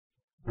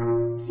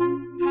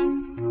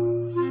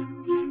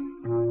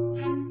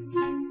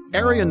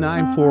Area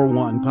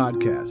 941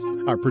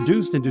 podcasts are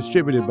produced and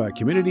distributed by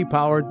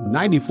community-powered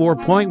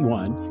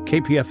 94.1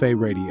 KPFA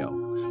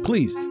Radio.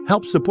 Please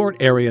help support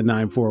Area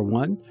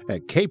 941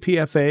 at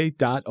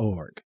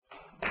kpfa.org.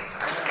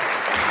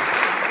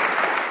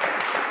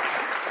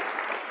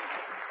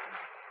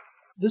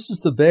 This is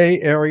the Bay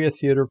Area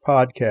Theater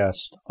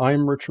Podcast.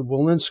 I'm Richard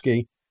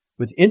Walensky,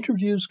 with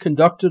interviews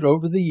conducted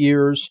over the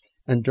years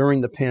and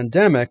during the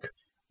pandemic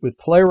with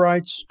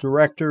playwrights,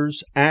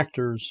 directors,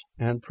 actors,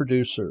 and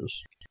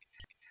producers.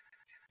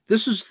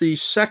 This is the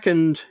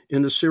second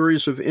in a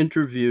series of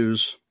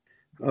interviews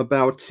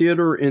about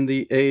theater in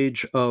the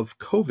age of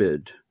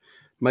COVID.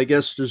 My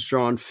guest is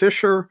John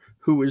Fisher,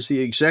 who is the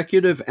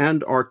executive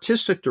and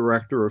artistic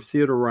director of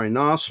Theater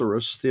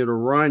Rhinoceros, Theater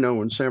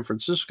Rhino in San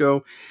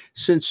Francisco,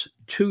 since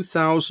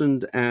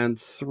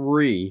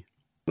 2003.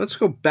 Let's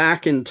go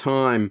back in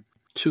time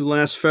to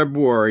last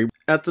February.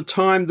 At the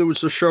time, there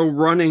was a show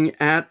running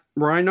at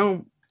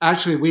Rhino.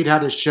 Actually, we'd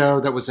had a show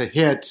that was a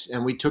hit,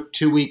 and we took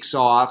 2 weeks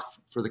off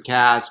for the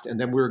cast, and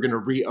then we were going to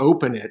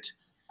reopen it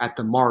at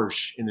the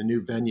Marsh in a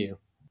new venue.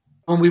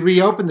 When we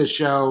reopened the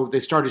show, they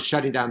started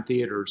shutting down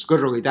theaters,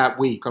 literally that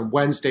week. On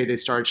Wednesday, they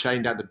started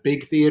shutting down the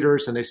big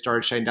theaters, and they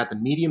started shutting down the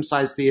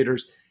medium-sized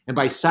theaters. And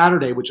by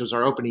Saturday, which was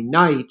our opening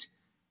night,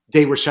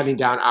 they were shutting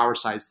down our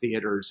size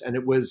theaters. And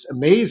it was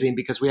amazing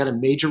because we had a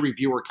major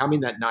reviewer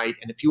coming that night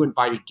and a few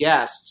invited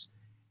guests,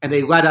 and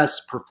they let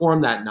us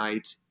perform that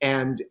night.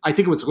 And I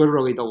think it was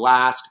literally the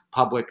last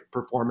public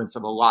performance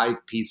of a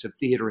live piece of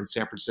theater in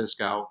San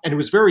Francisco. And it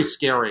was very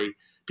scary.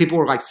 People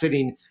were like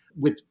sitting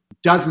with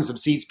dozens of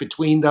seats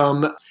between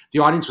them. The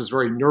audience was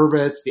very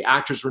nervous. The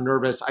actors were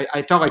nervous.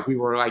 I felt like we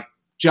were like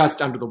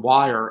just under the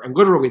wire. And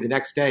literally the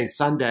next day,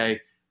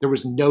 Sunday, there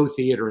was no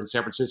theater in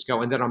San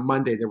Francisco. And then on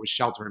Monday, there was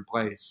shelter in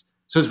place.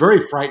 So it was very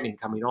frightening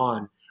coming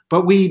on.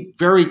 But we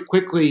very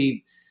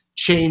quickly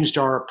changed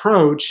our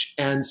approach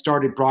and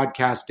started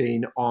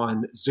broadcasting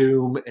on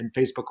Zoom and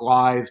Facebook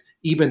Live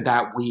even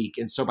that week.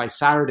 And so by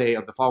Saturday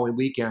of the following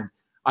weekend,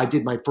 I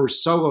did my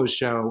first solo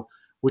show,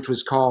 which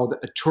was called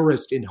A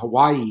Tourist in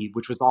Hawaii,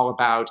 which was all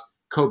about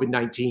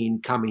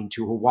COVID-19 coming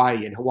to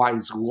Hawaii and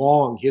Hawaii's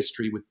long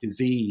history with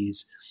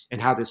disease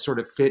and how this sort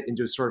of fit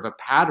into sort of a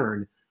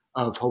pattern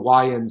of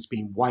Hawaiians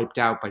being wiped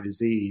out by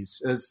disease.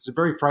 It's a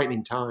very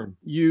frightening time.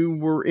 You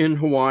were in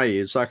Hawaii,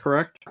 is that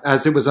correct?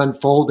 As it was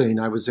unfolding,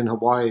 I was in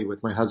Hawaii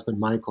with my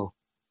husband, Michael.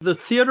 The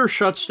theater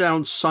shuts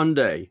down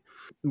Sunday.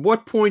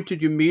 What point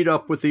did you meet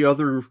up with the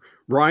other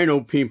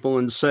Rhino people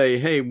and say,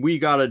 hey, we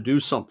got to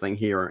do something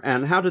here?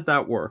 And how did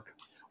that work?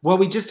 Well,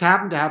 we just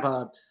happened to have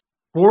a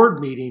board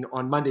meeting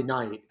on Monday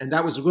night, and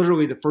that was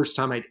literally the first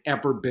time I'd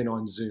ever been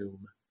on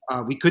Zoom.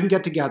 We couldn't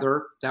get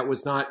together.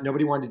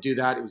 Nobody wanted to do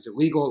that. It was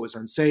illegal. It was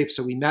unsafe.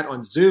 So we met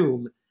on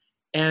Zoom.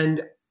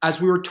 And as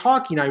we were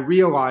talking, I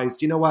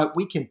realized, you know what,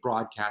 we can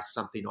broadcast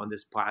something on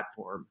this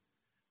platform.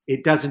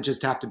 It doesn't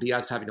just have to be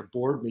us having a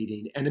board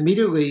meeting. And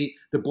immediately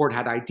the board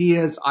had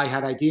ideas. I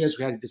had ideas.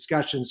 We had a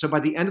discussion. So by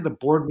the end of the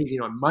board meeting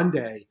on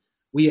Monday,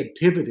 we had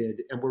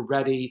pivoted and were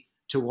ready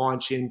to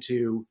launch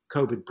into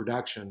COVID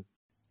production.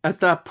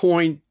 At that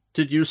point,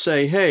 did you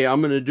say, hey,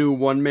 I'm going to do a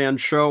one-man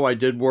show. I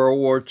did World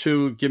War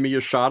II. Give me a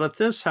shot at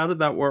this? How did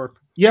that work?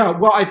 Yeah,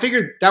 well, I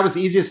figured that was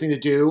the easiest thing to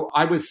do.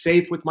 I was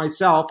safe with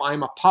myself.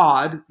 I'm a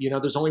pod.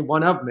 There's only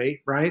one of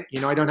me, right?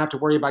 I don't have to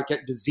worry about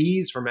getting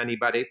disease from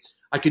anybody.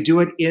 I could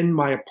do it in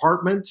my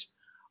apartment.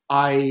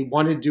 I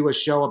wanted to do a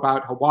show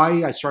about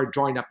Hawaii. I started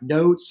drawing up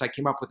notes. I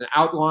came up with an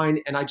outline,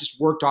 and I just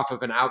worked off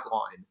of an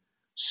outline.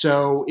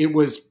 So it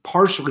was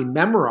partially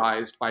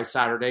memorized by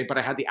Saturday, but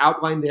I had the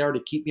outline there to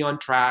keep me on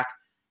track.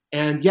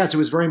 And yes, it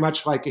was very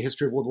much like a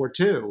history of World War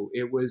II.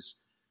 It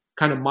was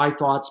kind of my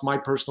thoughts, my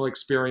personal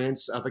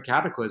experience of a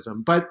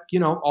cataclysm. But,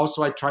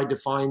 also I tried to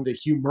find the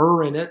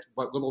humor in it,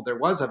 what little there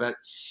was of it,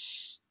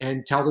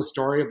 and tell the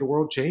story of the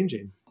world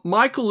changing.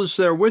 Michael is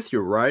there with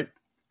you, right?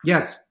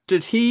 Yes.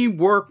 Did he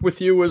work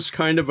with you as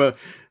kind of a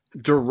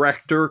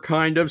director,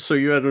 so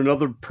you had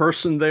another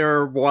person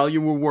there while you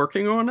were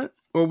working on it?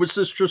 Or was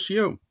this just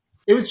you?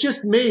 It was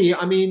just me.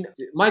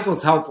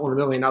 Michael's helpful in a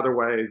million other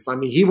ways.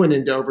 He went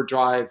into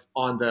overdrive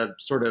on the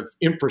sort of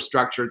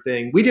infrastructure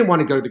thing. We didn't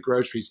want to go to the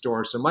grocery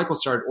store, so Michael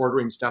started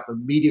ordering stuff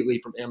immediately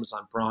from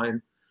Amazon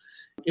Prime.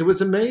 It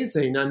was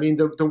amazing.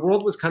 The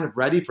world was kind of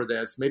ready for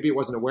this. Maybe it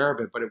wasn't aware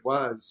of it, but it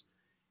was.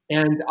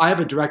 And I have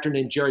a director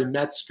named Jerry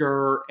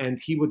Metzger, and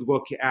he would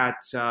look at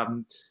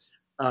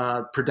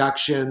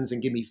productions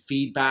and give me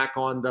feedback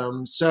on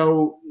them.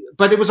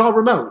 But it was all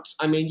remote.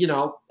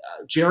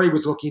 Jerry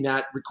was looking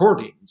at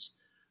recordings.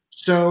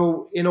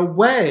 So in a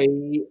way,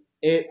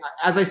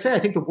 as I say, I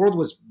think the world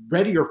was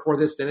readier for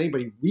this than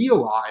anybody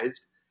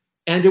realized.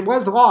 And it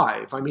was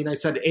live. I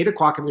said, 8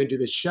 o'clock, I'm going to do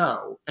this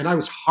show. And I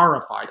was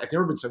horrified. I've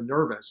never been so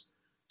nervous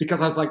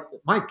because I was like,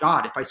 my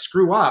God, if I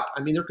screw up,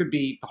 there could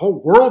be, the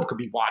whole world could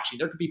be watching.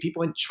 There could be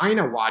people in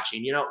China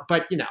watching,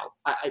 but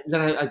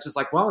then I was just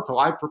like, well, it's a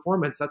live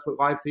performance. That's what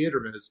live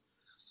theater is.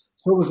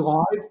 So it was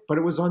live, but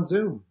it was on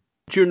Zoom.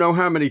 Do you know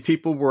how many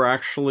people were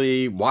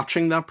actually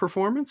watching that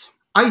performance?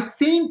 I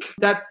think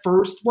that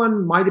first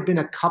one might have been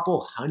a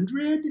couple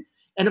hundred.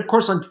 And of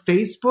course, on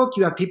Facebook,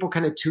 you have people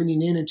kind of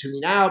tuning in and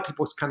tuning out,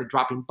 people kind of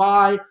dropping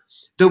by.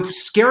 The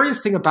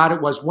scariest thing about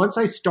it was once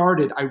I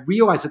started, I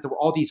realized that there were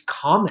all these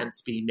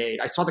comments being made.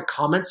 I saw the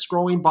comments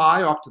scrolling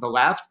by off to the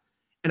left.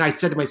 And I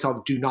said to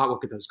myself, do not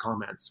look at those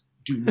comments.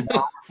 Do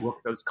not look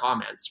at those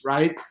comments,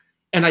 right?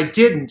 And I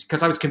didn't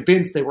because I was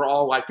convinced they were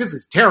all like, this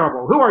is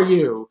terrible. Who are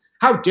you?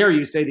 How dare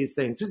you say these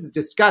things? This is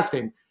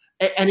disgusting.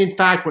 And in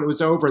fact, when it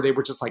was over, they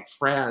were just like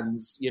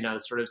friends,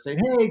 sort of saying,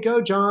 hey,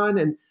 go, John.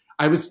 And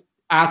I was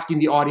asking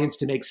the audience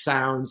to make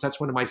sounds. That's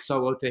one of my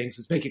solo things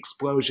is make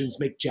explosions,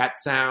 make jet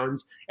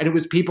sounds. And it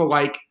was people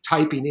like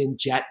typing in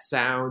jet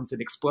sounds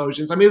and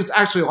explosions. I mean, it was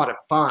actually a lot of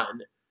fun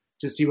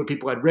to see what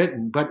people had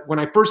written. But when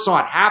I first saw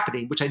it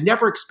happening, which I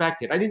never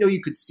expected, I didn't know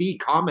you could see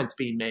comments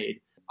being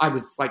made. I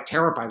was like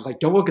terrified. I was like,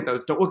 don't look at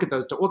those, don't look at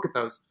those, don't look at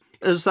those.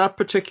 Is that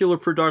particular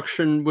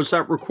production, was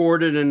that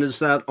recorded and is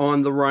that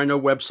on the Rhino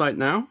website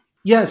now?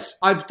 Yes,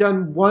 I've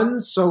done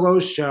one solo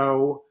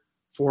show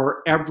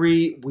for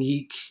every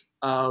week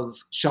of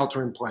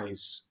Shelter in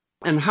Place.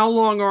 And how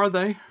long are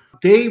they?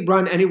 They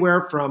run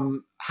anywhere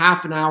from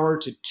half an hour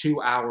to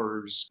 2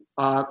 hours.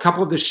 A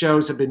couple of the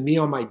shows have been me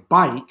on my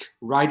bike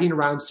riding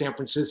around San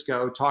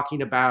Francisco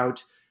talking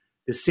about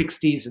the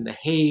 60s and the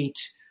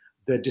hate,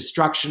 the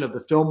destruction of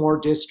the Fillmore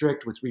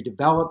district with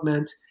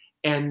redevelopment.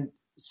 And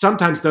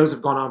sometimes those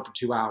have gone on for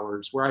 2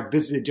 hours where I've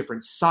visited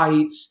different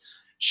sites,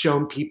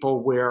 shown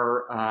people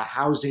where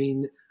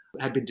housing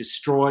had been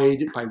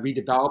destroyed by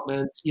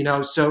redevelopment,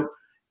 so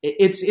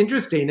it's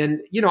interesting. And,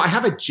 I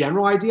have a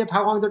general idea of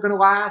how long they're going to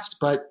last,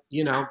 but,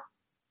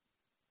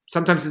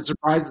 sometimes it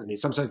surprises me.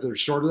 Sometimes they're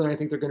shorter than I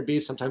think they're going to be.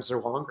 Sometimes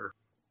they're longer.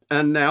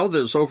 And now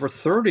there's over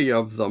 30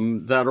 of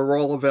them that are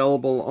all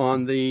available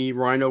on the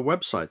Rhino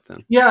website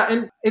then. Yeah,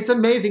 and it's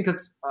amazing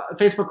because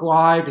Facebook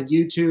Live and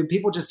YouTube,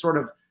 people just sort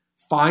of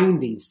find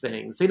these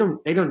things. They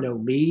don't know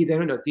me. They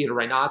don't know Theater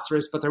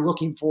Rhinoceros, but they're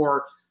looking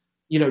for,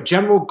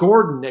 General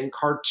Gordon and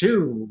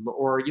Khartoum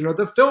or,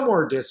 the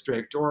Fillmore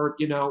district or,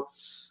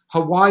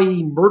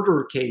 Hawaii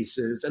murder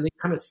cases. And they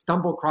kind of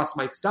stumble across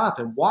my stuff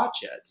and watch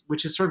it,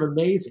 which is sort of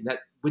amazing. That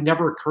would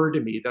never occur to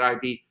me that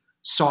I'd be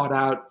sought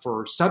out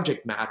for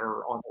subject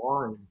matter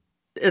online.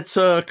 It's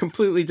a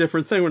completely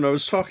different thing. When I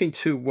was talking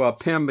to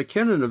Pam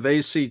McKinnon of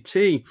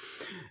ACT,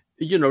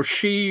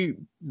 she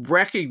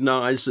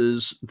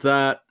recognizes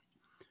that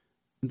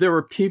there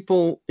are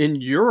people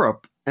in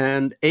Europe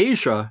and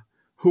Asia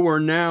who are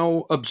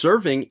now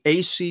observing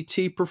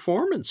ACT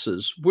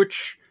performances,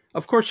 which,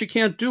 of course, you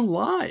can't do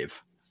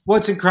live. Well,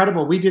 it's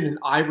incredible. We did an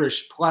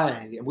Irish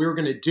play, and we were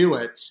going to do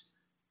it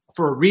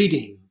for a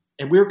reading,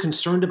 and we were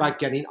concerned about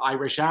getting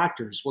Irish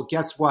actors. Well,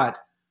 guess what?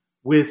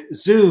 With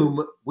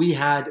Zoom, we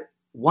had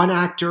one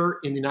actor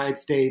in the United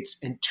States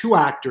and two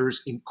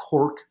actors in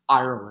Cork,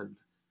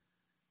 Ireland,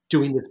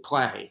 doing this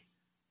play.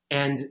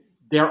 And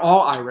they're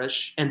all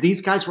Irish, and these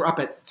guys were up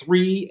at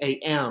 3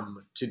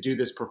 a.m. to do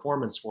this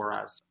performance for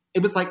us.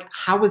 It was like,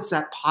 how is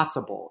that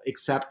possible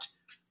except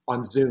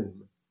on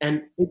Zoom?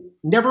 And it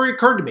never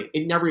occurred to me.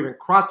 It never even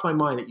crossed my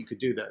mind that you could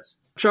do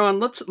this. John,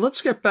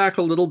 let's get back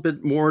a little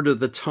bit more to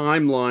the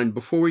timeline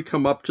before we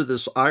come up to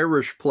this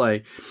Irish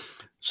play.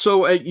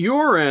 So at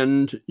your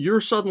end, you're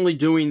suddenly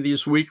doing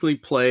these weekly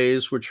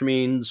plays, which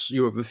means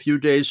you have a few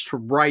days to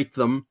write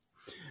them,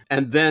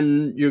 and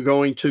then you're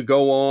going to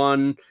go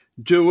on,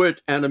 do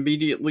it, and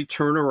immediately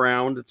turn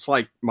around. It's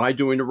like my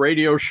doing a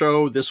radio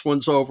show. This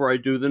one's over. I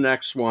do the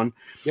next one.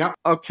 Yeah.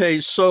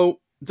 Okay, so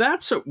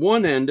that's at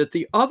one end. At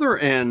the other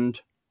end,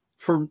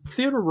 for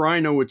Theater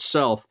Rhino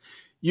itself,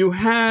 you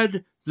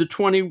had the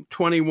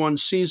 2021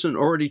 season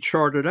already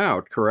charted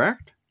out,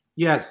 correct?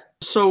 Yes.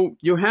 So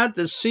you had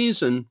this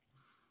season,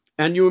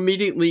 and you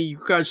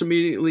guys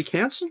immediately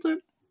canceled it?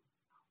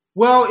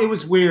 Well, it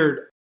was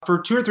weird. For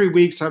 2 or 3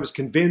 weeks, I was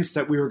convinced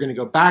that we were going to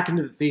go back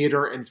into the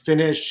theater and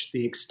finish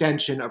the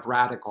extension of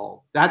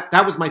Radical.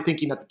 That was my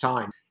thinking at the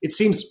time. It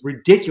seems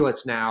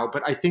ridiculous now,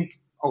 but I think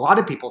a lot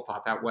of people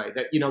thought that way,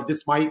 that,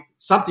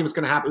 something was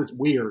going to happen. It was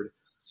weird.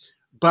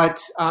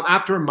 But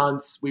after a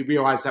month, we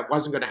realized that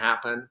wasn't going to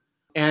happen.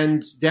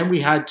 And then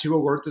we had to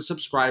alert the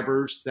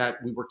subscribers that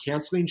we were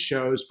canceling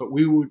shows, but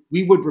we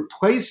would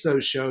replace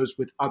those shows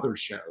with other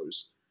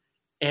shows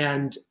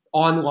and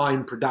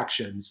online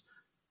productions.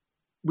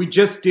 We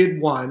just did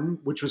one,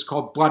 which was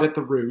called Blood at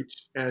the Root,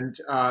 and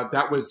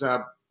that was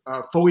a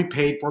fully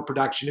paid for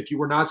production. If you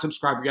were not a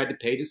subscriber, you had to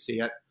pay to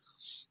see it.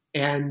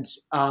 And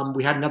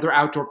we had another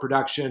outdoor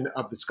production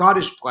of the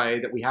Scottish play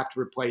that we have to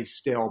replace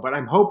still. But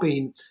I'm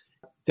hoping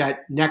that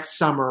next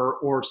summer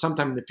or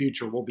sometime in the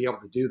future, we'll be able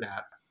to do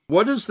that.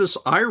 What is this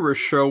Irish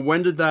show?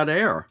 When did that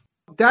air?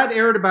 That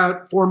aired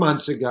about 4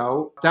 months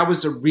ago. That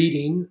was a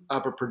reading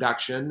of a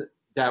production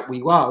that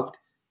we loved.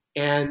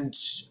 And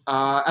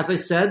as I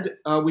said,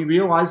 we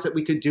realized that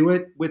we could do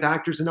it with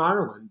actors in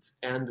Ireland,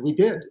 and we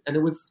did. And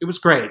it was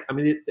great. I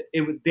mean,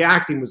 the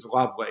acting was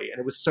lovely, and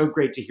it was so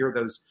great to hear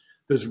those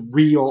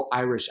real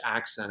Irish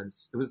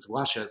accents. It was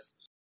luscious.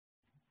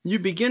 You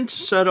begin to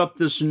set up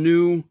this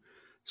new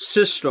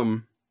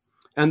system,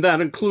 and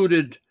that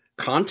included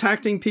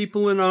contacting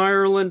people in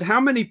Ireland?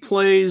 How many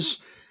plays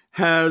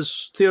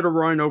has Theatre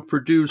Rhino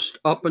produced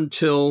up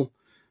until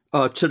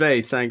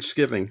today,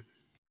 Thanksgiving?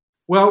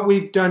 Well,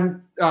 we've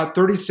done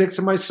 36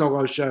 of my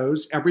solo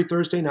shows. Every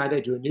Thursday night, I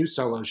do a new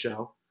solo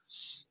show.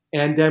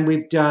 And then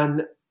we've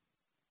done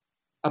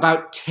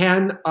about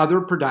 10 other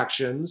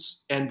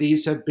productions, and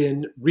these have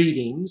been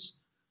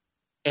readings.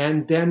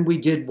 And then we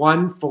did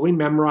one fully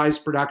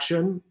memorized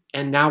production,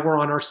 and now we're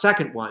on our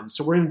second one.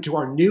 So we're into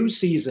our new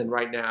season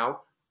right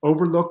now.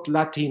 Overlooked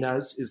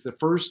Latinas is the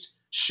first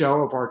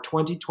show of our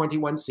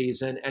 2021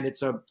 season, and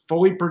it's a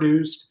fully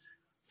produced,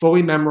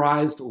 fully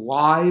memorized,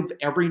 live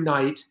every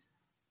night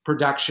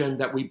production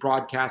that we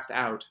broadcast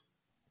out.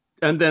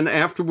 And then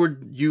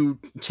afterward, you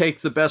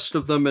take the best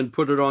of them and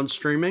put it on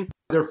streaming?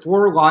 There are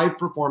 5 live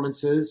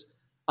performances,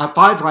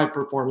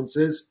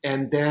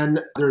 and then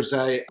there's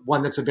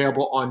one that's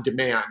available on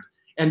demand.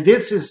 And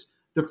this is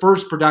the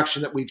first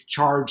production that we've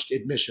charged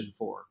admission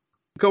for.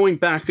 Going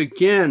back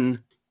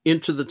again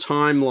into the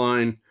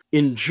timeline,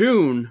 in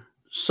June,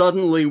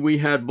 suddenly we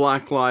had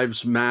Black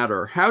Lives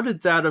Matter. How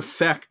did that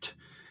affect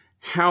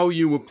how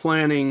you were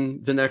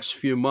planning the next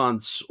few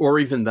months, or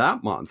even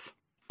that month?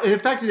 It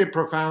affected it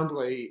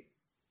profoundly.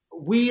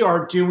 We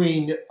are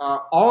doing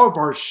all of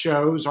our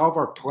shows, all of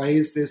our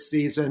plays this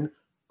season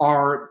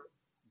are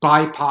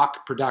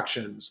BIPOC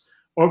productions.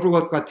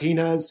 Overlooked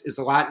Latinas is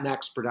a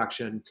Latinx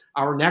production.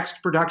 Our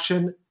next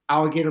production,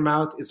 Alligator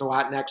Mouth, is a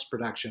Latinx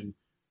production.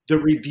 The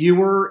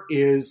Reviewer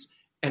is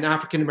an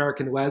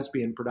African-American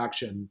lesbian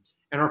production.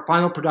 And our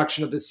final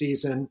production of the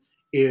season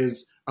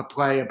is a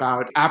play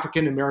about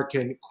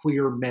African-American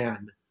queer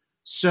men.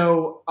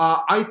 So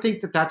I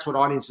think that that's what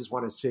audiences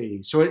want to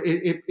see. So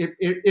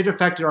it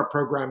affected our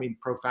programming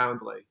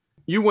profoundly.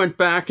 You went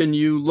back and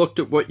you looked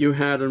at what you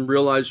had and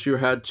realized you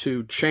had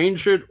to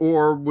change it,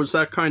 or was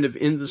that kind of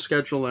in the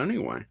schedule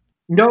anyway?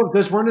 No,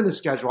 those weren't in the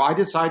schedule. I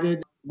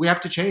decided we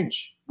have to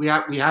change. We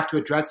have to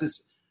address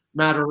this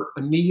matter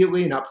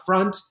immediately and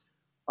upfront.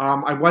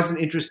 I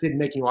wasn't interested in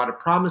making a lot of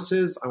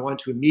promises. I wanted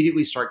to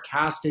immediately start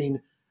casting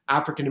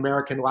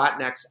African-American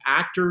Latinx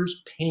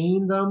actors,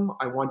 paying them.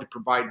 I wanted to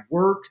provide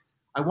work.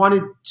 I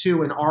wanted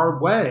to, in our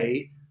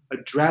way,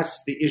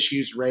 address the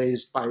issues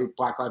raised by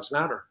Black Lives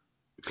Matter.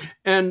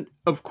 And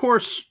of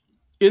course,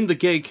 in the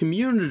gay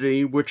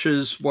community, which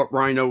is what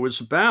Rhino is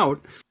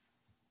about,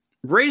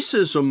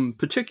 racism,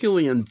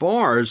 particularly in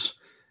bars,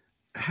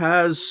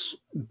 has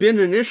been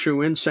an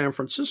issue in San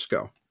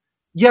Francisco.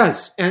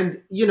 Yes.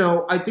 And,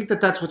 I think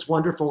that that's what's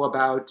wonderful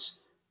about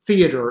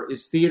theater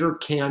is theater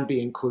can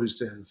be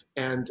inclusive.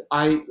 And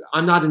I'm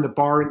not in the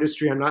bar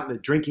industry. I'm not in the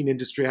drinking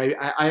industry.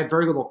 I have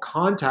very little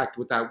contact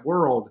with that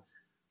world,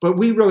 but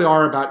we really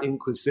are about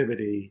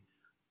inclusivity.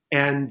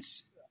 And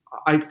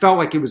I felt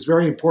like it was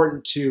very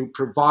important to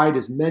provide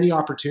as many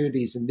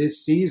opportunities in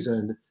this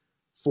season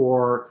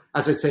for,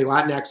 as I say,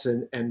 Latinx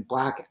and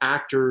Black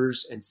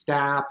actors and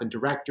staff and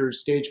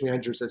directors, stage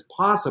managers as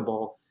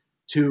possible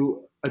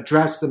to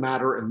address the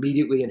matter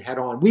immediately and head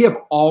on. We have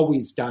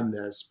always done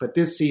this, but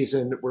this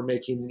season we're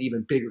making an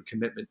even bigger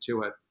commitment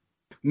to it.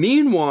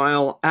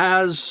 Meanwhile,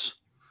 as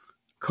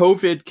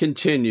COVID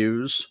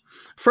continues,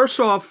 first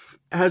off,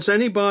 has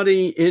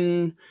anybody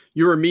in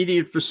your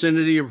immediate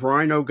vicinity of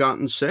Rhino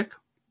gotten sick?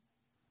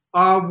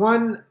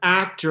 One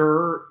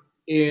actor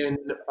in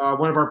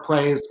one of our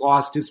plays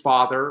lost his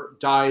father,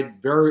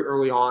 died very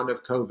early on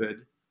of COVID.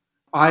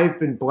 I've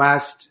been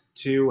blessed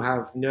to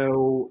have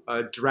no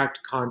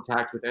direct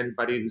contact with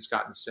anybody who's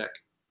gotten sick.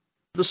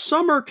 The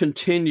summer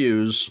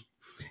continues,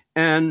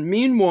 and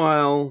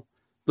meanwhile,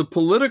 the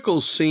political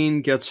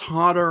scene gets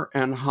hotter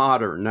and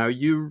hotter. Now,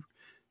 you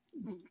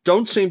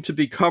don't seem to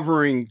be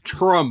covering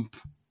Trump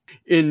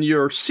in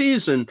your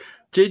season.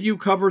 Did you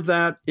cover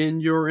that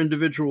in your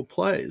individual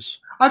plays?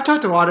 I've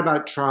talked a lot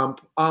about Trump.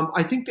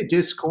 I think the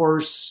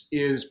discourse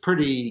is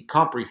pretty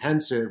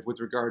comprehensive with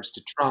regards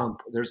to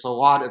Trump. There's a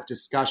lot of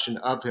discussion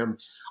of him.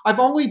 I've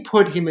only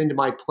put him into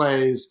my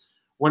plays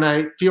when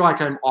I feel like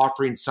I'm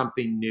offering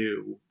something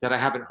new that I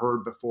haven't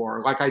heard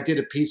before. Like I did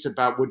a piece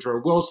about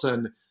Woodrow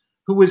Wilson,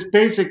 who was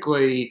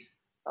basically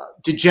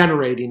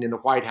degenerating in the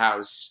White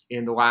House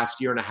in the last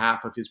year and a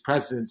half of his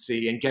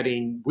presidency and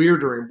getting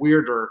weirder and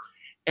weirder.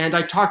 And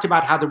I talked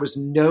about how there was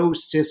no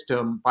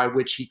system by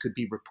which he could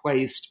be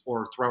replaced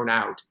or thrown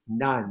out,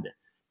 none.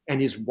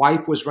 And his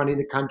wife was running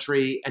the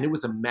country, and it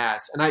was a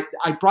mess. And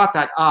I brought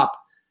that up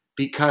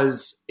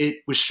because it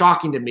was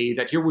shocking to me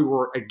that here we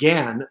were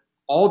again,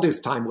 all this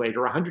time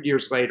later, 100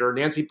 years later,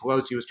 Nancy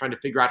Pelosi was trying to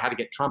figure out how to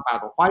get Trump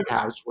out of the White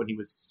House when he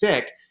was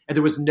sick, and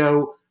there was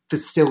no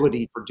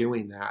facility for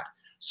doing that.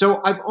 So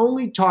I've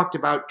only talked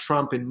about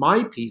Trump in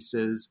my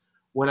pieces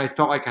when I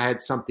felt like I had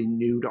something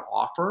new to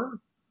offer.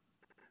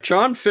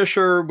 John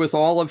Fisher, with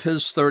all of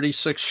his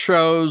 36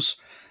 shows,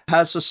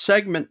 has a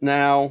segment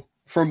now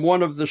from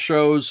one of the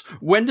shows.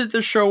 When did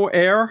the show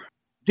air?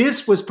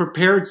 This was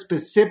prepared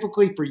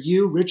specifically for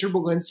you, Richard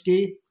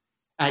Wolinsky,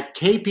 at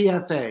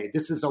KPFA.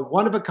 This is a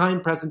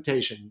one-of-a-kind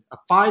presentation, a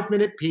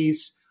 5-minute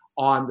piece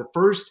on the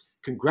first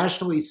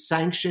congressionally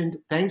sanctioned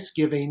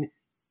Thanksgiving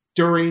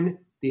during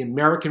the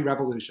American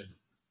Revolution.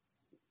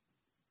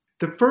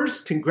 The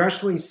first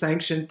congressionally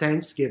sanctioned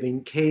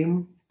Thanksgiving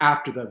came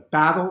after the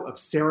Battle of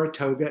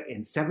Saratoga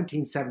in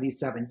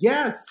 1777.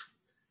 Yes,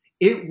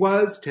 it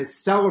was to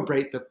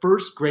celebrate the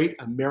first great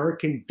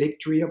American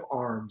victory of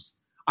arms.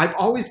 I've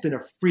always been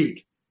a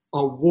freak,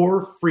 a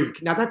war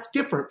freak. Now, that's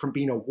different from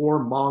being a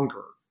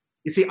warmonger.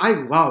 You see, I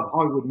love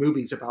Hollywood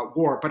movies about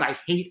war, but I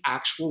hate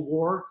actual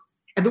war.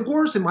 And the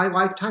wars in my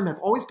lifetime have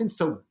always been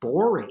so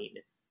boring.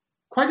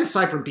 Quite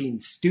aside from being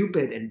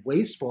stupid and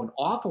wasteful and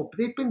awful, but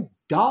they've been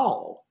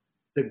dull.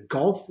 The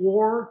Gulf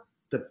War,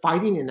 the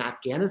fighting in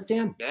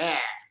Afghanistan, bleh.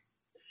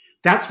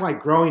 That's why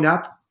growing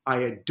up, I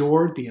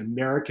adored the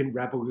American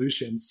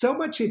Revolution. So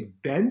much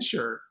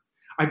adventure.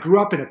 I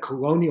grew up in a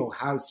colonial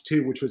house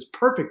too, which was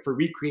perfect for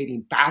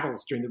recreating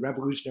battles during the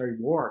Revolutionary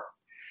War.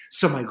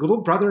 So my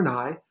little brother and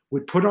I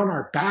would put on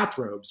our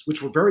bathrobes,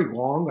 which were very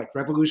long, like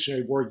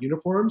Revolutionary War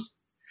uniforms,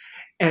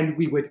 and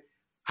we would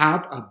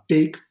have a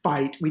big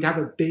fight. We'd have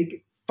a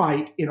big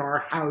fight in our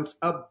house,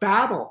 a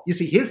battle. You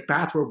see, his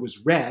bathrobe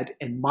was red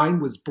and mine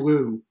was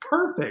blue.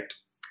 Perfect.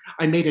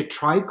 I made a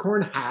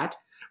tricorn hat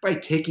by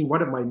taking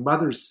one of my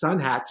mother's sun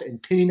hats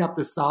and pinning up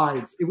the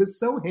sides. It was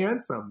so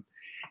handsome.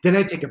 Then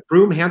I'd take a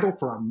broom handle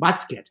for a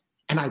musket,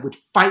 and I would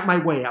fight my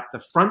way up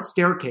the front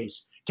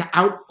staircase to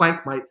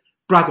outflank my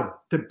brother,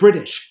 the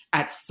British,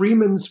 at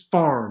Freeman's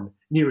Farm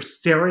near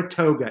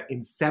Saratoga in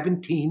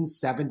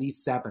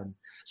 1777.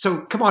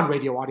 So come on,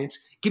 radio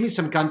audience, give me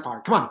some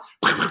gunfire. Come on.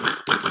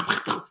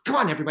 Come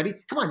on, everybody.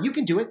 Come on, you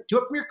can do it. Do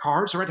it from your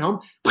cars or at home.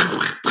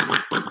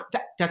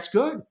 That's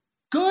good.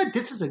 Good.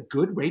 This is a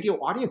good radio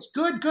audience.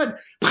 Good.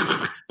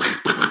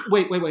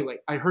 Wait.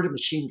 I heard a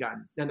machine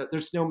gun. No,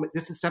 there's no,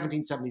 this is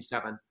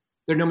 1777.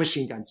 There are no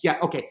machine guns. Yeah,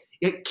 okay.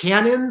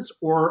 Cannons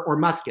or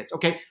muskets.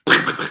 Okay.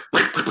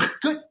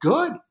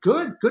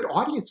 Good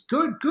audience.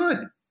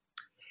 Good.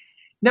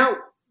 Now,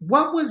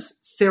 what was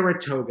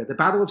Saratoga, the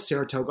Battle of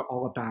Saratoga,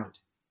 all about?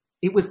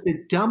 It was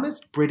the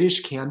dumbest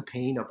British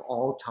campaign of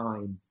all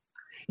time.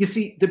 You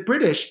see, the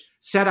British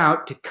set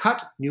out to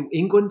cut New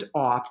England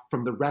off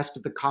from the rest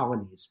of the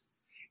colonies.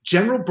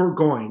 General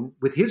Burgoyne,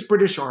 with his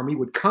British army,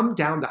 would come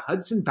down the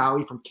Hudson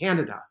Valley from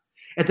Canada,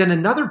 and then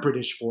another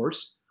British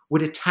force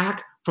would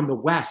attack from the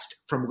west,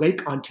 from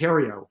Lake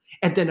Ontario,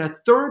 and then a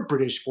third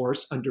British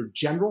force under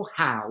General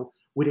Howe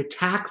would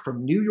attack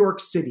from New York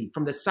City,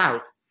 from the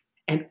south,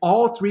 and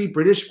all three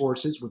British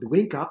forces would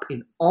link up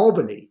in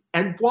Albany,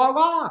 and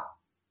voila!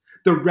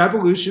 The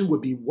revolution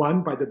would be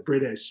won by the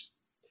British.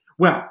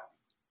 Well,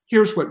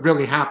 here's what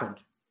really happened.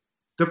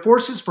 The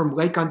forces from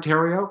Lake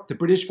Ontario, the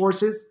British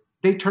forces,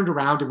 they turned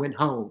around and went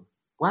home.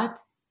 What?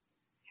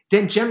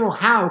 Then General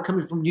Howe,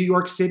 coming from New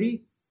York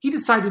City, he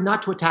decided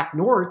not to attack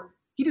north.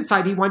 He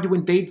decided he wanted to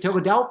invade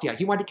Philadelphia.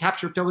 He wanted to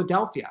capture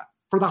Philadelphia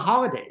for the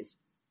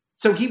holidays.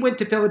 So he went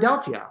to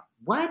Philadelphia.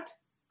 What?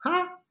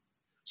 Huh?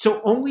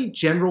 So only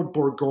General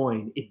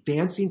Burgoyne,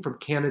 advancing from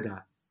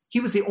Canada, he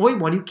was the only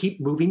one who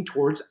kept moving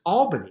towards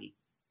Albany.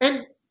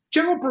 And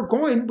General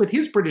Burgoyne, with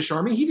his British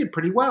army, he did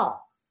pretty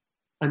well.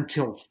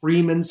 Until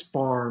Freeman's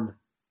Farm.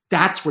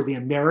 That's where the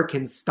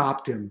Americans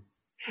stopped him.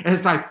 And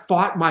as I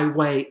fought my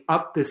way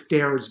up the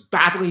stairs,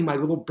 battling my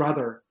little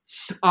brother,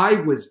 I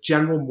was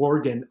General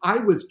Morgan. I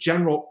was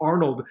General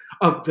Arnold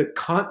of the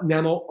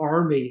Continental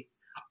Army.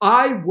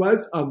 I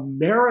was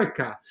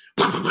America.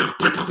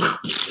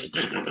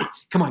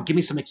 Come on, give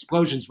me some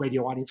explosions,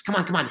 radio audience. Come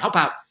on, help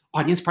out.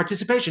 Audience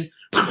participation.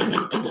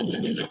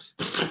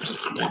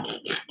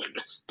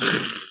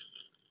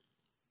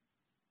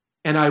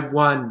 And I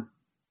won.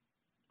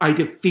 I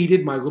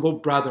defeated my little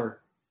brother,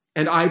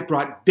 and I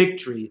brought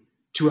victory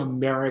to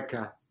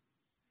America.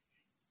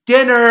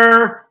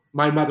 Dinner,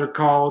 my mother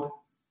called,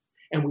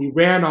 and we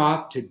ran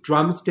off to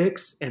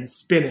drumsticks and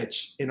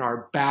spinach in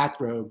our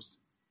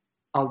bathrobes.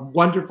 A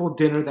wonderful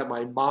dinner that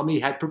my mommy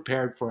had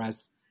prepared for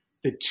us,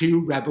 the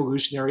two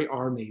revolutionary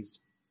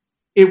armies.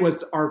 It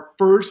was our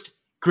first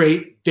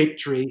great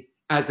victory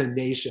as a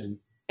nation.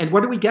 And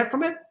what did we get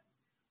from it?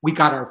 We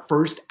got our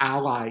first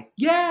ally.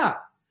 Yeah!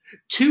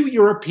 2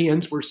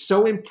 Europeans were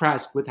so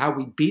impressed with how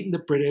we'd beaten the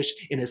British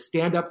in a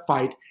stand-up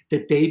fight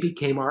that they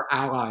became our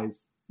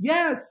allies.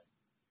 Yes!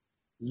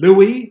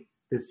 Louis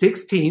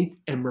XVI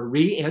and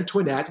Marie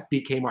Antoinette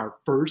became our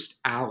first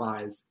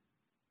allies.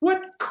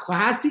 What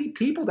classy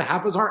people to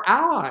have as our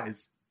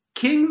allies.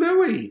 King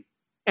Louis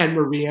and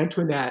Marie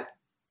Antoinette.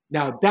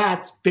 Now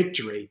that's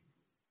victory.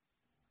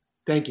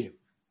 Thank you.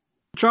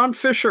 John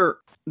Fisher,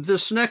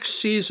 this next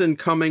season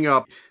coming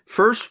up,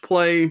 first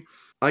play,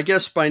 I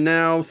guess by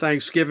now,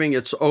 Thanksgiving,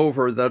 it's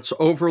over. That's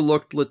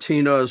Overlooked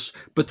Latinas,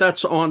 but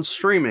that's on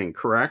streaming,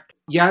 correct?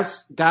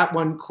 Yes, that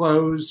one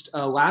closed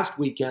last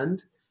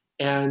weekend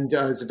and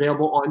is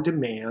available on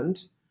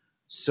demand,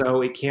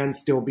 so it can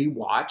still be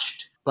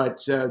watched. But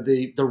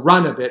the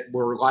run of it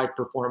were live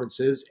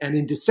performances. And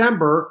in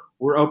December,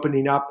 we're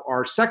opening up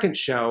our second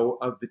show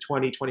of the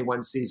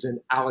 2021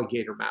 season,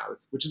 Alligator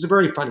Mouth, which is a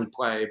very funny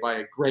play by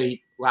a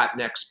great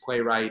Latinx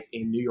playwright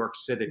in New York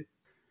City.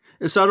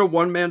 Is that a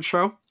one-man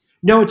show?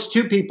 No, it's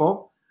two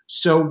people.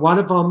 So one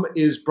of them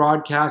is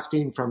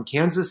broadcasting from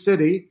Kansas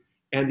City,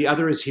 and the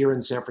other is here in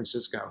San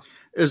Francisco.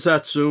 Is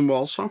that Zoom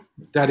also?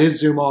 That is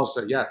Zoom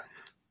also, yes.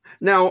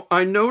 Now,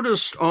 I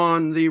noticed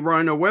on the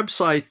Rhino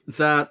website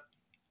that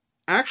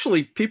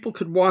actually people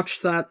could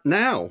watch that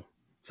now,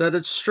 that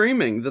it's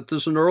streaming, that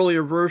there's an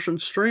earlier version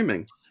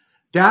streaming.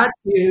 That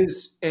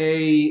is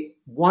a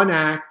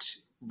one-act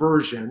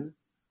version.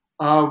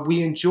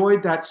 We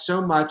enjoyed that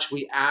so much,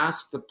 we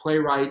asked the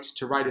playwright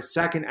to write a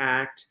second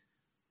act,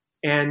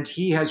 and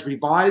he has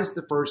revised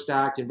the first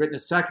act and written a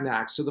second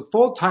act. So the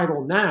full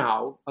title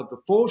now of the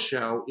full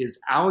show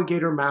is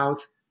Alligator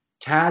Mouth,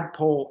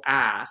 Tadpole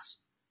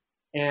Ass.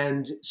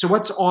 And so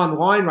what's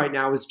online right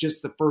now is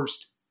just the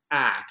first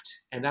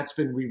act, and that's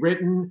been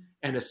rewritten,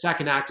 and a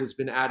second act has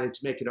been added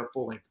to make it a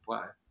full-length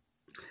play.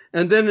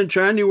 And then in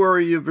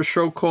January, you have a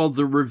show called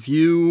The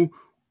Review,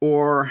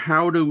 or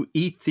How to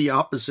Eat the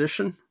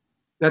Opposition.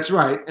 That's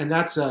right, and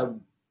that's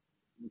an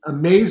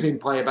amazing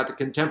play about the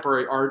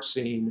contemporary art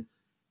scene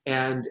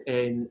and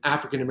an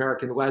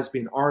African-American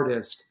lesbian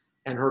artist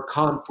and her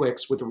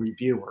conflicts with a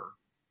reviewer.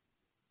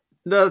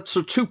 That's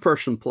a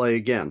two-person play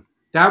again.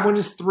 That one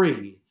is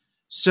 3.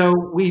 So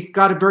we've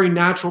got a very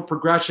natural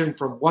progression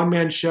from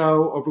one-man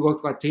show,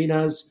 Overlooked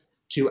Latinas,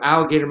 to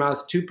Alligator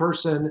Mouth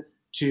 2-person,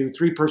 to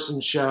 3-person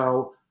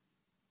show,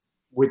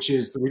 which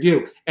is The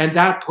Review. And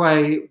that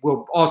play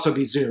will also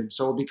be Zoomed,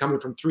 so it'll be coming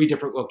from 3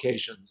 different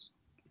locations.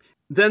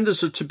 Then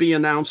there's a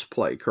to-be-announced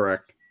play,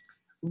 correct?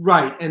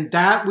 Right, and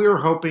that we're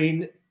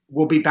hoping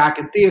will be back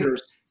in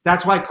theaters.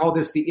 That's why I call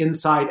this the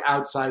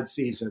inside-outside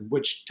season,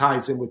 which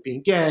ties in with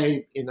being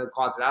gay, in the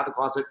closet, out of the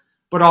closet.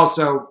 But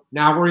also,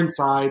 now we're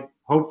inside.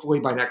 Hopefully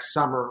by next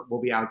summer, we'll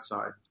be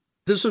outside.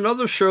 There's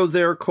another show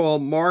there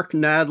called Mark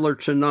Nadler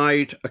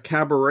Tonight, a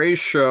cabaret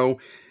show.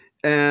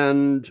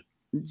 And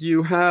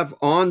you have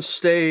On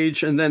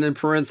Stage and then in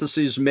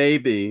parentheses,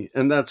 maybe,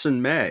 and that's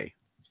in May.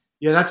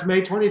 Yeah, that's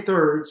May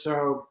 23rd.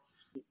 So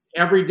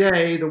every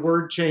day the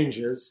word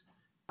changes.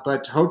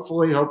 But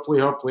hopefully.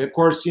 Of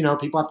course,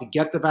 people have to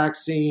get the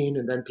vaccine,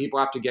 and then people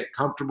have to get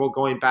comfortable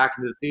going back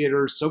into the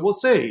theaters. So we'll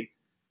see.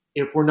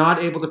 If we're not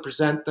able to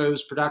present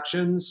those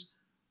productions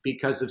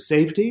because of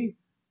safety,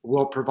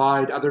 we'll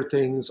provide other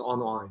things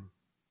online.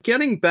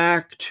 Getting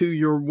back to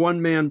your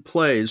one-man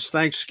plays,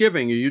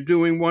 Thanksgiving, are you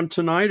doing one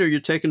tonight or are you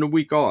taking a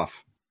week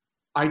off?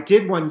 I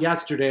did one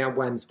yesterday on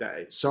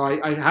Wednesday. So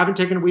I haven't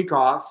taken a week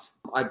off.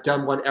 I've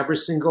done one every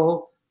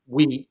single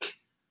week.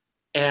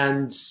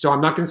 And so I'm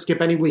not going to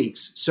skip any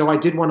weeks. So I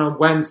did one on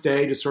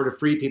Wednesday to sort of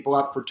free people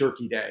up for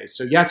Turkey Day.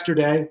 So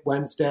yesterday,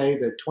 Wednesday,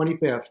 the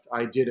 25th,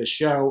 I did a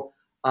show.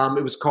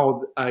 It was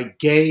called A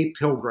Gay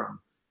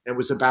Pilgrim. It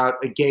was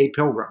about a gay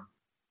pilgrim.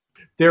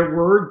 There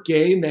were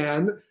gay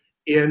men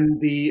in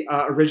the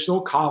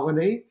original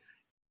colony.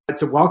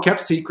 It's a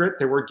well-kept secret.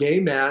 There were gay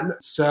men.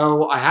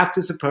 So I have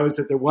to suppose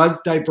that there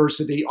was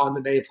diversity on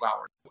the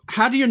Mayflower.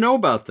 How do you know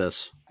about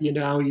this?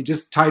 You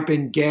just type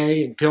in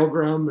gay and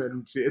pilgrim,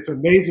 and it's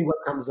amazing what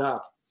comes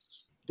up.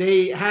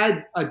 They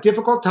had a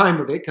difficult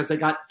time of it because they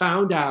got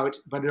found out,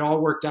 but it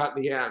all worked out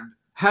in the end.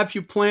 Have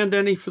you planned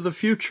any for the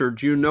future?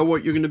 Do you know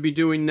what you're going to be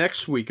doing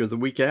next week or the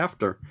week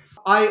after?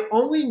 I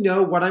only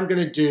know what I'm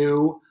going to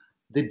do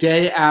the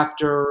day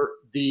after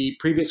the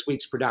previous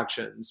week's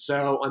production.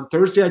 So on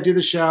Thursday, I do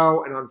the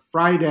show, and on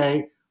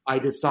Friday, I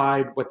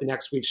decide what the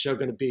next week's show is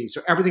going to be.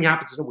 So everything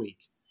happens in a week.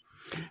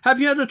 Have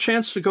you had a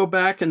chance to go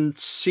back and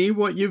see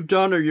what you've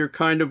done, or you're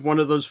kind of one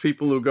of those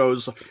people who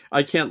goes,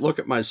 I can't look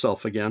at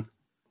myself again?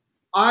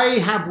 I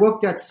have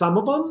looked at some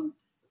of them,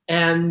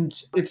 and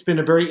it's been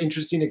a very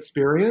interesting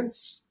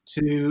experience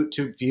to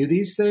view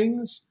these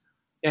things.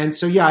 And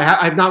so, yeah,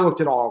 I've not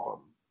looked at all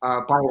of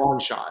them by a long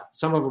shot.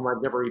 Some of them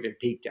I've never even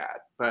peeked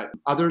at, but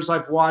others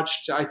I've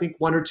watched. I think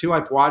 1 or 2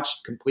 I've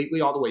watched completely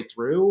all the way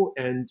through,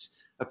 and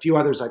a few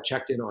others I've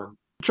checked in on.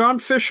 John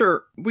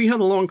Fisher, we had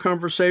a long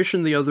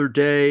conversation the other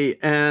day,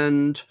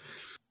 and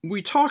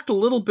we talked a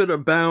little bit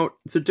about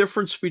the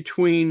difference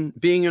between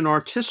being an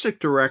artistic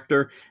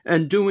director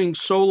and doing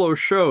solo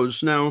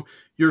shows. Now,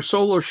 your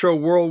solo show,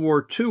 World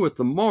War II at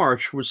the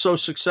Marsh, was so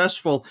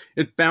successful,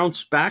 it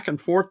bounced back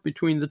and forth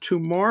between the 2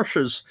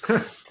 marshes.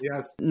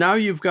 Yes. Now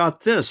you've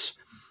got this.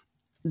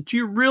 Do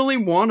you really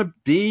want to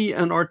be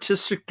an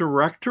artistic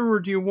director, or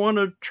do you want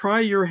to try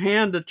your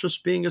hand at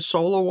just being a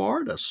solo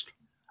artist?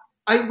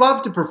 I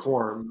love to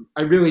perform.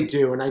 I really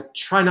do. And I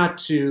try not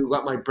to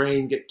let my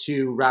brain get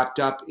too wrapped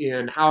up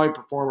in how I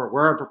perform or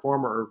where I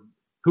perform or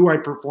who I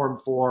perform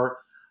for.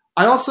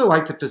 I also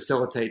like to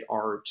facilitate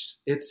art.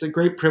 It's a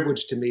great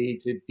privilege to me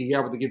to be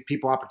able to give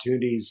people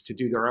opportunities to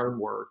do their own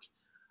work.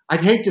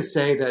 I'd hate to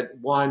say that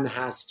one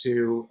has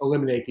to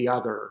eliminate the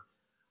other.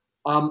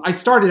 I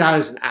started out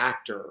as an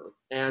actor,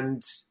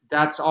 and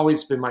that's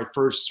always been my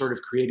first sort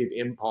of creative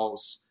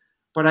impulse.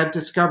 But I've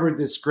discovered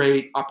this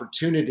great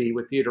opportunity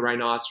with Theatre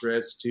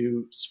Rhinoceros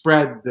to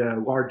spread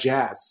the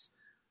largesse.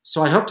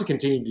 So I hope to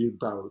continue to do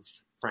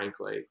both,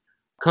 frankly.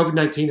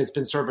 COVID-19 has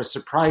been sort of a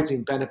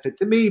surprising benefit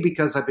to me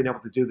because I've been able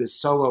to do this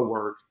solo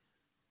work.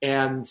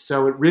 And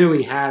so it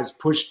really has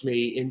pushed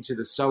me into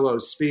the solo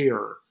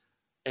sphere.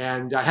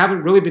 And I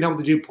haven't really been able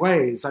to do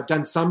plays. I've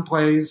done some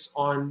plays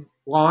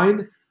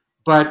online,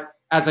 but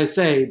as I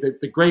say,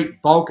 the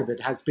great bulk of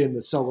it has been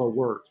the solo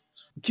work.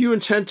 Do you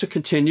intend to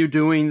continue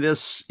doing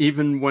this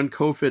even when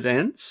COVID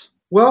ends?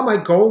 Well, my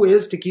goal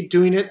is to keep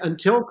doing it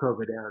until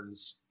COVID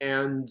ends.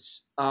 And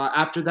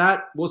after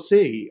that, we'll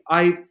see.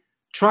 I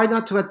try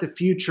not to let the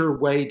future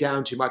weigh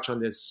down too much on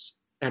this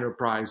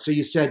enterprise. So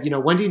you said,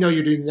 when do you know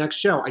you're doing the next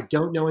show? I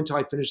don't know until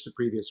I finish the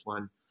previous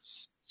one.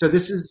 So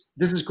this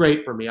is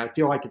great for me. I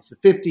feel like it's the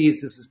 50s.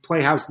 This is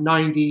Playhouse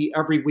 90.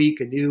 Every week,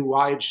 a new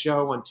live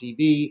show on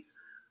TV.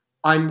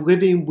 I'm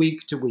living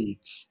week to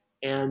week.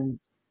 And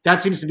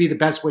that seems to be the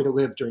best way to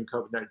live during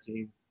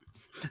COVID-19.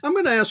 I'm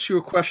going to ask you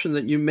a question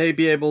that you may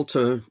be able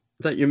to,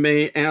 that you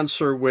may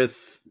answer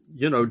with,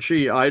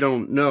 gee, I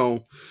don't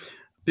know,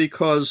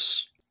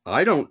 because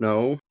I don't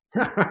know.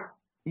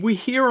 We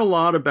hear a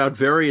lot about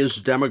various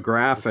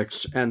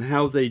demographics and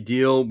how they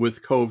deal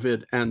with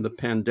COVID and the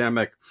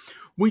pandemic.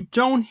 We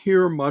don't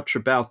hear much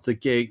about the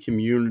gay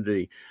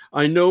community.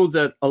 I know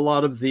that a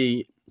lot of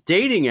the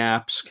dating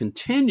apps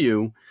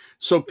continue,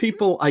 so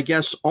people, I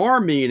guess, are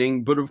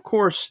meeting, but of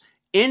course,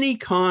 any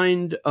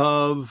kind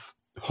of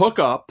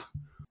hookup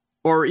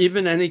or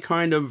even any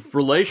kind of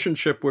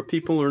relationship where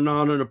people are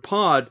not in a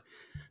pod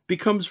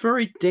becomes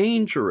very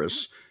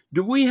dangerous.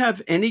 Do we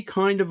have any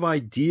kind of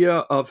idea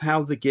of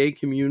how the gay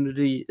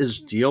community is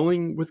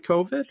dealing with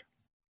COVID?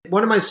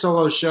 One of my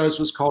solo shows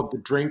was called The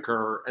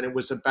Drinker, and it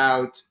was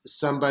about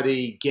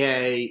somebody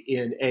gay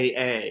in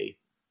AA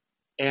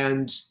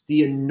and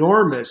the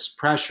enormous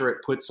pressure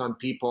it puts on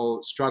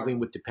people struggling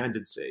with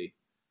dependency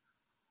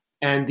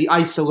and the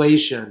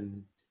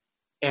isolation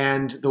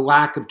and the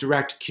lack of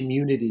direct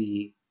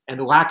community and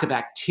the lack of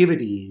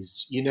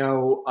activities.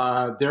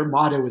 Their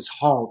motto is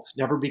HALT,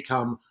 never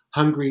become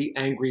hungry,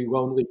 angry,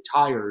 lonely,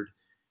 tired.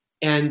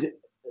 And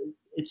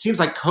it seems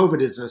like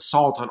COVID is an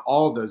assault on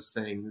all of those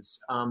things,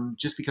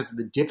 just because of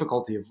the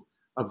difficulty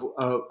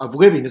of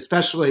living,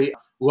 especially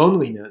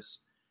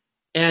loneliness.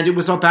 And it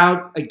was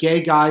about a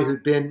gay guy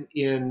who'd been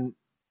in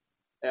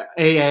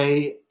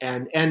AA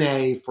and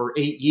NA for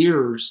 8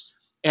 years,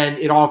 and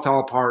it all fell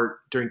apart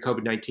during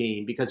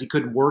COVID-19 because he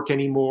couldn't work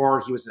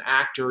anymore. He was an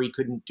actor. He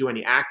couldn't do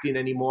any acting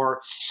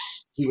anymore.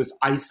 He was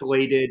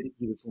isolated.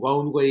 He was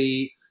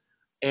lonely.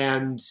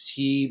 And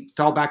he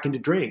fell back into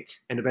drink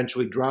and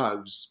eventually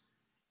drugs.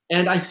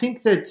 And I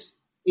think that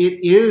it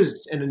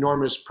is an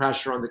enormous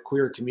pressure on the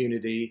queer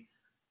community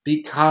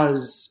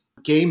because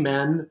gay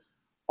men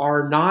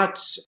are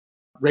not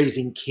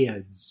raising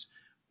kids.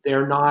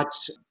 They're not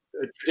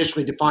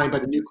traditionally defined by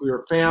the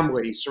nuclear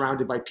family,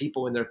 surrounded by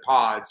people in their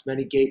pods.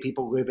 Many gay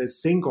people live as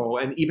single,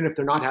 and even if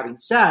they're not having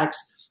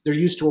sex, they're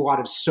used to a lot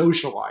of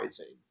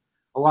socializing,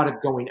 a lot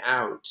of going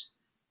out.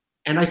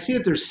 And I see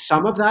that there's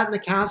some of that in the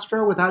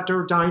Castro with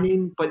outdoor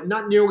dining, but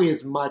not nearly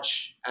as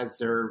much as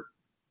there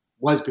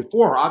was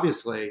before,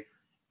 obviously.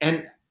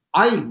 And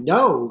I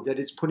know that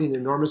it's putting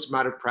an enormous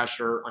amount of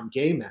pressure on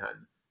gay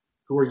men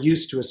who are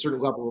used to a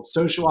certain level of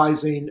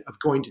socializing, of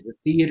going to the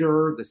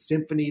theater, the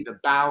symphony, the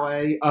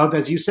ballet, of,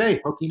 as you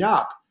say, hooking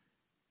up.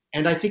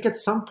 And I think at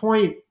some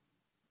point,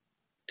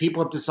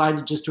 people have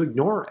decided just to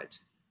ignore it.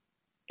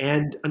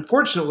 And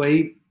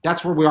unfortunately,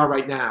 that's where we are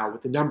right now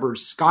with the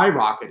numbers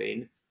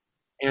skyrocketing.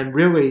 And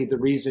really, the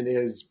reason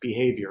is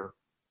behavior.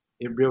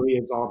 It really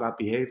is all about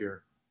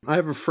behavior. I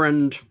have a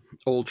friend,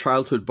 old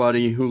childhood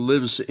buddy, who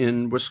lives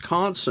in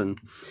Wisconsin.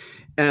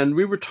 And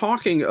we were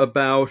talking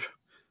about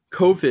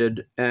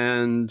COVID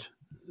and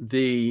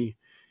the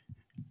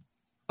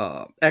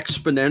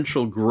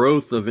exponential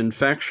growth of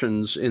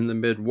infections in the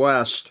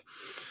Midwest.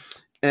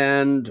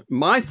 And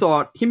my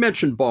thought, he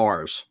mentioned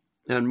bars.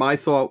 And my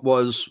thought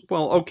was,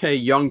 well, okay,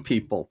 young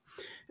people.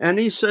 And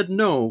he said,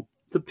 no,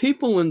 the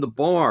people in the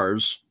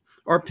bars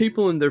are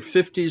people in their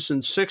 50s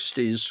and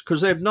 60s because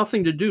they have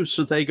nothing to do,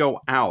 so they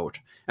go out.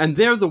 And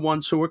they're the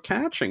ones who are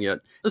catching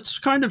it. It's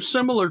kind of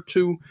similar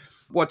to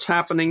what's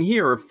happening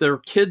here. If their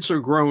kids are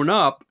grown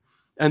up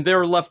and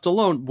they're left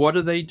alone, what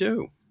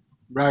do?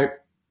 Right.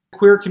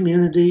 Queer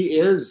community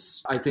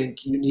is, I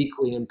think,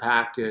 uniquely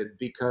impacted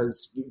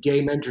because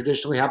gay men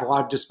traditionally have a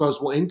lot of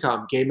disposable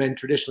income. Gay men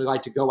traditionally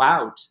like to go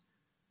out.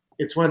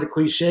 It's one of the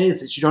cliches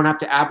that you don't have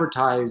to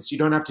advertise. You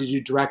don't have to do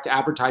direct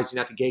advertising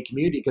at the gay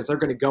community because they're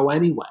going to go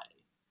anyway.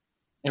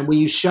 And when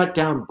you shut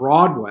down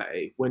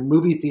Broadway, when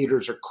movie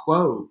theaters are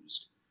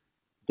closed,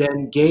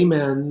 then gay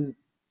men,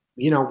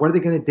 what are they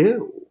going to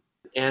do?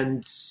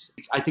 And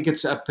I think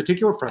it's a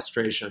particular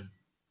frustration.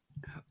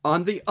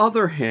 On the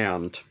other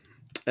hand,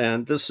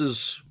 and this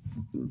is,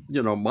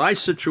 my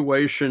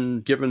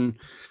situation, given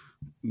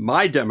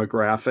my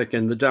demographic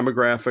and the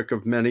demographic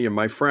of many of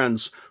my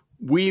friends,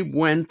 we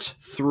went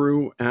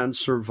through and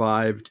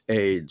survived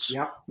AIDS.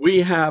 Yep.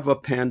 We have a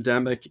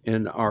pandemic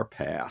in our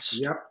past.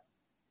 Yep.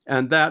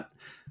 And that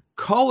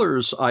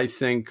colors, I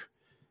think,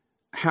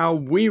 how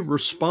we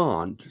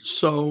respond.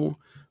 So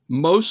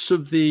most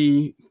of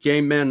the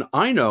gay men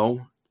I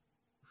know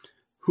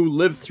who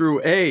lived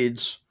through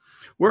AIDS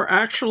were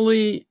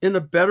actually in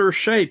a better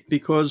shape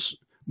because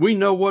we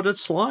know what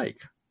it's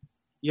like.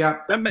 Yeah.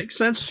 That makes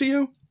sense to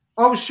you?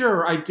 Oh,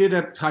 sure. I did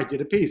a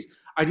piece.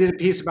 I did a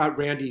piece about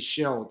Randy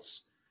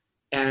Shilts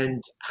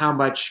and how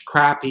much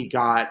crap he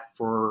got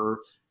for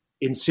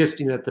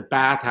insisting that the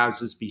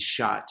bathhouses be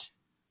shut.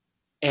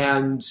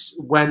 And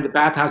when the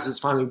bathhouses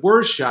finally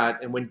were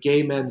shut and when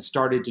gay men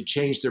started to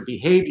change their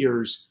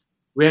behaviors,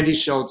 Randy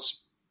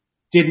Shilts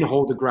didn't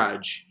hold a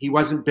grudge. He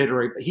wasn't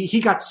bitter. He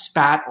got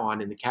spat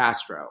on in the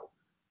Castro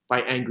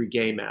by angry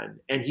gay men.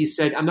 And he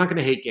said, I'm not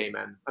going to hate gay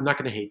men. I'm not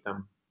going to hate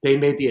them. They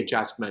made the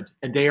adjustment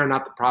and they are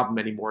not the problem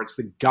anymore. It's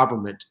the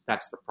government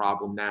that's the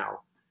problem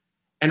now.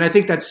 And I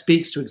think that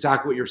speaks to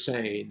exactly what you're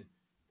saying,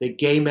 that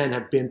gay men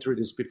have been through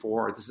this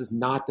before. This is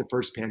not the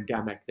first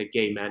pandemic that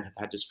gay men have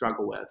had to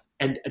struggle with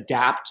and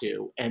adapt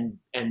to and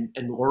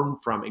learn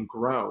from and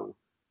grow.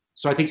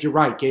 So I think you're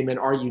right. Gay men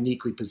are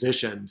uniquely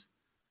positioned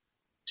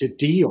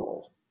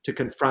to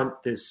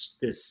confront this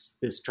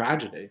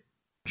tragedy.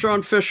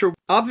 John Fisher,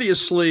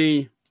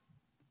 obviously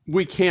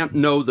we can't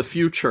know the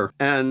future,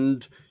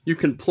 and you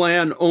can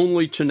plan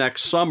only to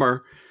next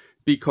summer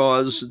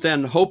because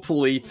then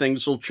hopefully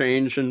things will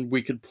change and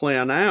we could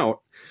plan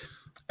out.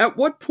 At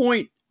what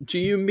point do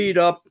you meet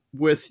up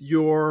with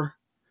your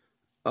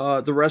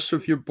the rest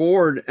of your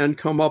board and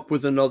come up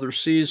with another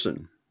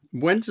season?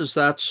 When does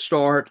that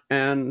start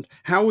and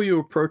how are you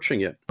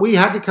approaching it? We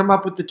had to come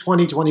up with the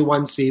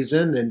 2021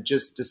 season and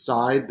just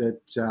decide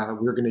that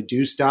we're going to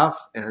do stuff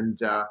and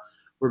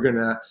we're going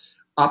to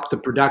up the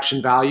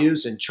production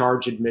values and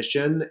charge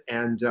admission.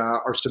 And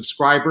our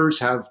subscribers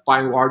have, by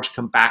and large,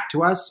 come back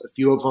to us. A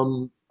few of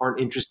them aren't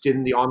interested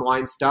in the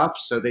online stuff,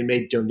 so they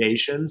made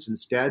donations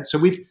instead. So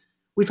we've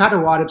had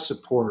a lot of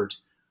support.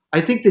 I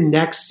think the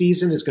next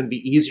season is going to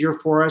be easier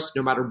for us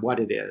no matter what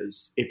it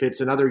is. If it's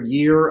another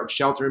year of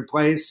shelter in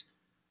place,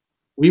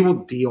 we will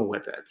deal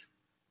with it.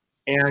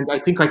 And I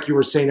think like you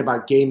were saying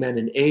about gay men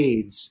and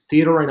AIDS,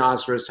 Theodore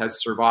Rhinoceros has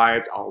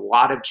survived a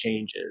lot of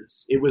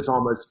changes. It was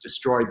almost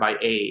destroyed by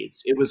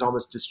AIDS. It was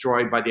almost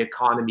destroyed by the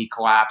economy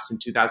collapse in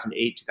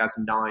 2008,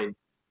 2009.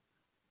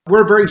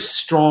 We're a very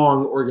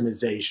strong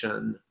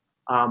organization.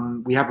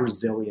 We have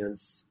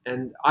resilience,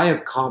 and I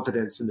have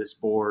confidence in this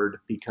board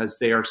because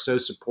they are so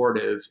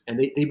supportive and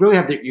they really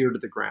have their ear to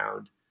the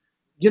ground.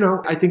 You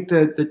know, I think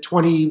the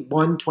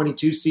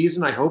 21-22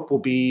 season, I hope, will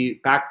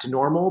be back to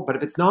normal, but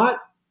if it's not,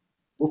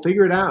 we'll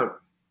figure it out.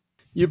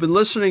 You've been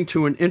listening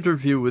to an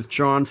interview with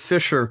John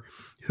Fisher,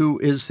 who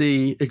is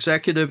the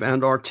executive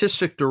and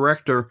artistic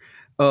director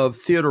of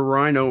Theater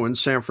Rhino in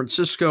San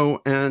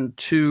Francisco. And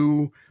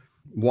to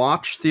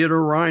watch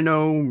Theater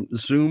Rhino,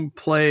 Zoom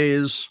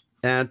plays,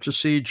 and to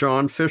see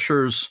John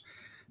Fisher's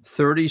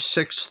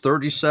 36,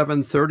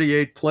 37,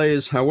 38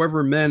 plays,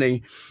 however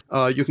many,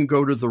 you can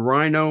go to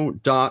therhino.org.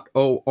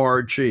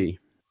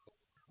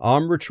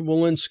 I'm Richard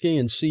Walensky,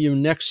 and see you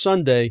next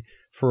Sunday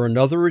for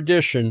another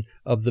edition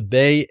of the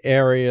Bay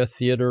Area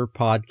Theater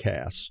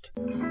Podcast.